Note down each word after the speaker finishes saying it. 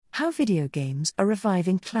How video games are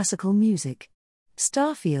reviving classical music.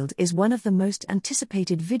 Starfield is one of the most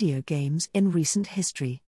anticipated video games in recent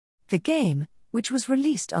history. The game, which was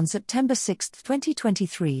released on September 6,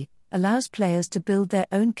 2023, allows players to build their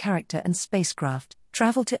own character and spacecraft,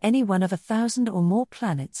 travel to any one of 1,000 or more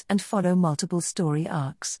planets, and follow multiple story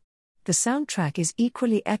arcs. The soundtrack is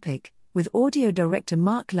equally epic, with audio director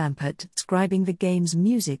Mark Lampert describing the game's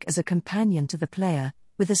music as a companion to the player,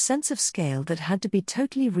 with a sense of scale that had to be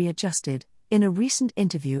totally readjusted, in a recent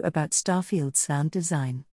interview about Starfield's sound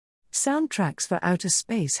design. Soundtracks for outer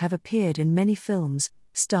space have appeared in many films: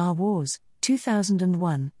 Star Wars,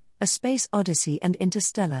 2001, A Space Odyssey, and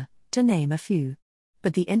Interstellar, to name a few.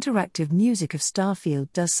 But the interactive music of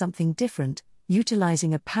Starfield does something different,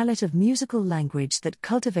 utilizing a palette of musical language that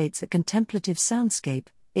cultivates a contemplative soundscape.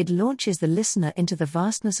 It launches the listener into the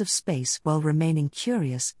vastness of space while remaining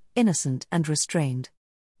curious, innocent, and restrained.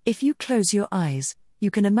 If you close your eyes, you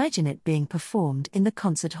can imagine it being performed in the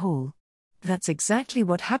concert hall. That's exactly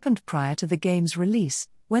what happened prior to the game's release,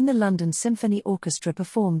 when the London Symphony Orchestra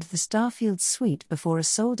performed the Starfield Suite before a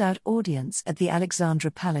sold-out audience at the Alexandra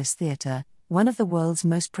Palace Theatre, one of the world's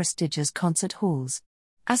most prestigious concert halls.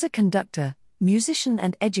 As a conductor, musician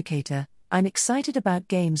and educator, I'm excited about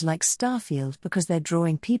games like Starfield because they're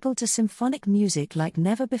drawing people to symphonic music like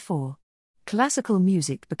never before. Classical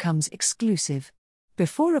music becomes exclusive.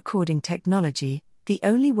 Before recording technology, the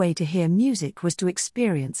only way to hear music was to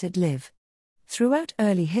experience it live. Throughout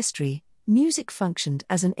early history, music functioned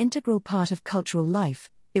as an integral part of cultural life.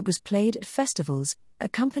 It was played at festivals,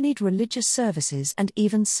 accompanied religious services, and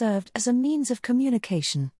even served as a means of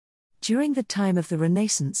communication. During the time of the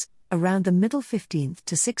Renaissance, around the middle 15th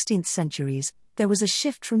to 16th centuries, there was a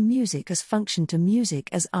shift from music as function to music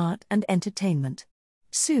as art and entertainment.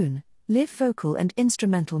 Soon, live vocal and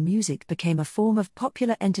instrumental music became a form of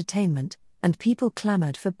popular entertainment, and people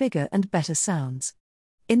clamored for bigger and better sounds.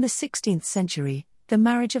 In the 16th century, the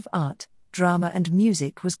marriage of art, drama, and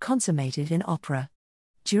music was consummated in opera.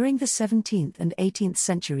 During the 17th and 18th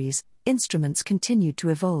centuries, instruments continued to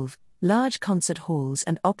evolve, large concert halls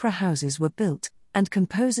and opera houses were built, and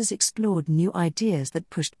composers explored new ideas that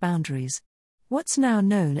pushed boundaries. What's now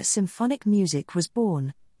known as symphonic music was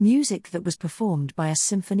born, music that was performed by a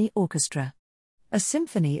symphony orchestra. A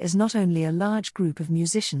symphony is not only a large group of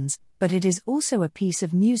musicians, but it is also a piece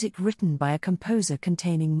of music written by a composer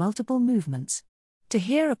containing multiple movements. To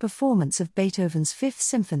hear a performance of Beethoven's Fifth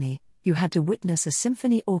Symphony, you had to witness a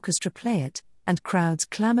symphony orchestra play it, and crowds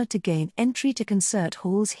clamored to gain entry to concert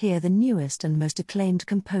halls hear the newest and most acclaimed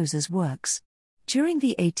composer's works. During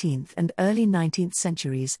the 18th and early 19th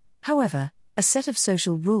centuries, however, a set of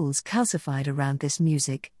social rules calcified around this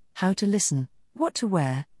music: how to listen, what to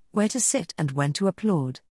wear, where to sit, and when to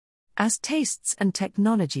applaud. As tastes and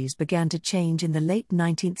technologies began to change in the late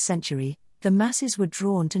 19th century, the masses were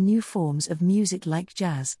drawn to new forms of music like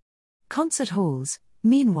jazz. Concert halls,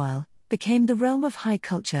 meanwhile, became the realm of high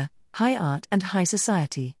culture, high art, and high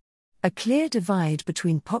society. A clear divide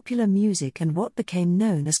between popular music and what became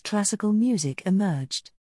known as classical music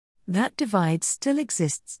emerged. That divide still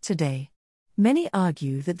exists today. Many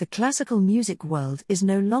argue that the classical music world is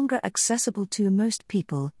no longer accessible to most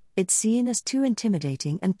people. It's seen as too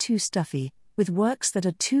intimidating and too stuffy, with works that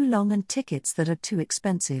are too long and tickets that are too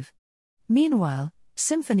expensive. Meanwhile,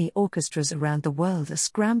 symphony orchestras around the world are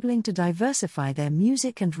scrambling to diversify their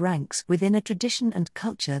music and ranks within a tradition and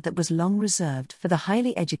culture that was long reserved for the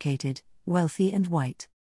highly educated, wealthy, and white.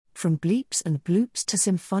 From bleeps and bloops to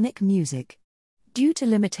symphonic music. Due to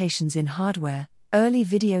limitations in hardware, early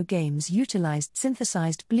video games utilized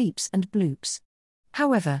synthesized bleeps and bloops.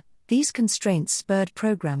 However, these constraints spurred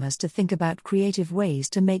programmers to think about creative ways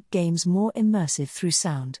to make games more immersive through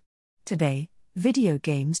sound. Today, video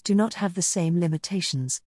games do not have the same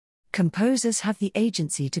limitations. Composers have the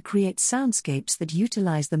agency to create soundscapes that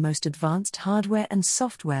utilize the most advanced hardware and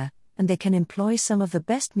software, and they can employ some of the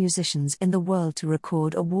best musicians in the world to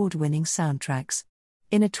record award-winning soundtracks.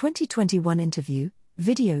 In a 2021 interview,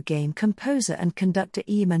 video game composer and conductor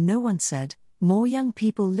Ema Noone said, "More young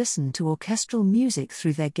people listen to orchestral music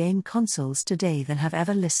through their game consoles today than have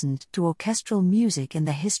ever listened to orchestral music in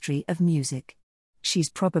the history of music." She's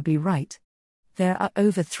probably right. There are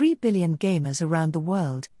over 3 billion gamers around the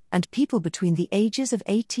world, and people between the ages of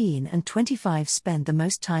 18 and 25 spend the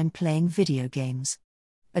most time playing video games.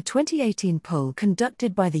 A 2018 poll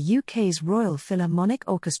conducted by the UK's Royal Philharmonic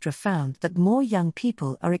Orchestra found that more young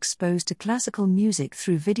people are exposed to classical music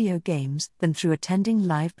through video games than through attending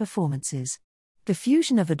live performances. The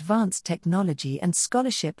fusion of advanced technology and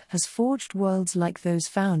scholarship has forged worlds like those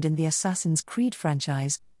found in the Assassin's Creed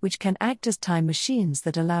franchise, which can act as time machines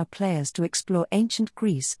that allow players to explore ancient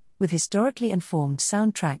Greece, with historically informed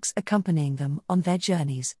soundtracks accompanying them on their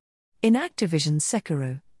journeys. In Activision's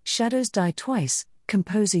Sekiro: Shadows Die Twice,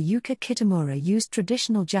 composer Yuka Kitamura used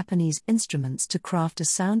traditional Japanese instruments to craft a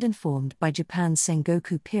sound informed by Japan's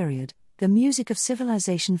Sengoku period. The music of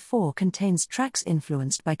Civilization IV contains tracks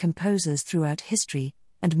influenced by composers throughout history,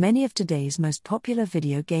 and many of today's most popular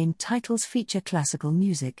video game titles feature classical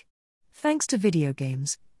music. Thanks to video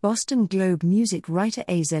games, Boston Globe music writer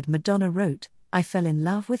AZ Madonna wrote, "I fell in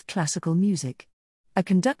love with classical music." A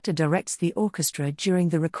conductor directs the orchestra during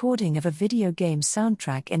the recording of a video game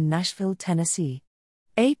soundtrack in Nashville, Tennessee.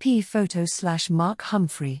 AP Photo/Mark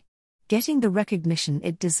Humphrey. Getting the recognition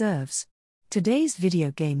it deserves. Today's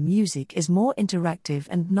video game music is more interactive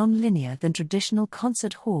and non-linear than traditional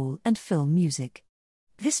concert hall and film music.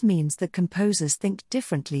 This means that composers think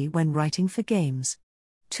differently when writing for games.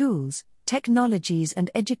 Tools, technologies, and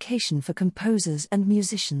education for composers and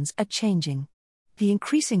musicians are changing. The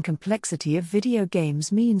increasing complexity of video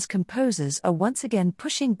games means composers are once again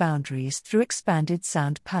pushing boundaries through expanded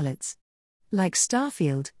sound palettes. Like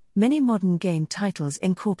Starfield, many modern game titles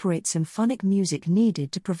incorporate symphonic music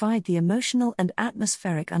needed to provide the emotional and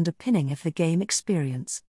atmospheric underpinning of the game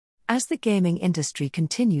experience. As the gaming industry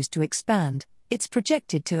continues to expand, it's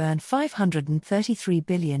projected to earn $533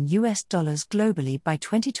 billion globally by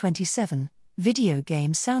 2027. Video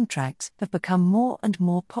game soundtracks have become more and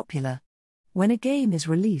more popular. When a game is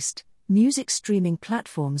released, music streaming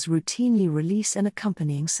platforms routinely release an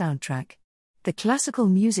accompanying soundtrack. The classical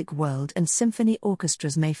music world and symphony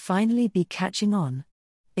orchestras may finally be catching on.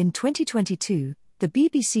 In 2022, the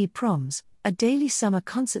BBC Proms, a daily summer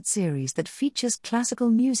concert series that features classical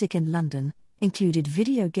music in London, included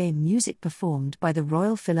video game music performed by the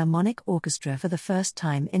Royal Philharmonic Orchestra for the first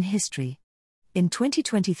time in history. In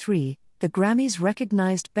 2023, the Grammys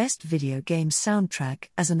recognized Best Video Game Soundtrack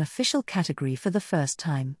as an official category for the first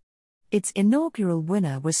time. Its inaugural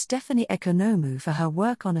winner was Stephanie Economou for her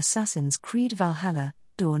work on Assassin's Creed Valhalla: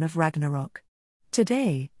 Dawn of Ragnarok.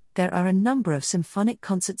 Today, there are a number of symphonic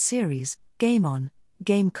concert series, Game On,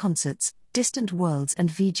 Game Concerts, Distant Worlds,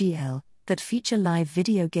 and VGL, that feature live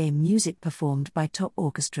video game music performed by top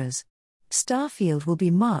orchestras. Starfield will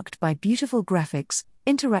be marked by beautiful graphics,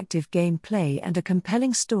 interactive gameplay, and a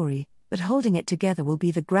compelling story, but holding it together will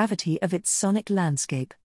be the gravity of its sonic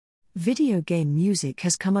landscape. Video game music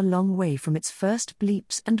has come a long way from its first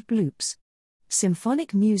bleeps and bloops.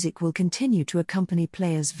 Symphonic music will continue to accompany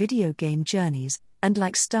players' video game journeys, and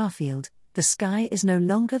like Starfield, the sky is no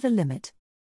longer the limit.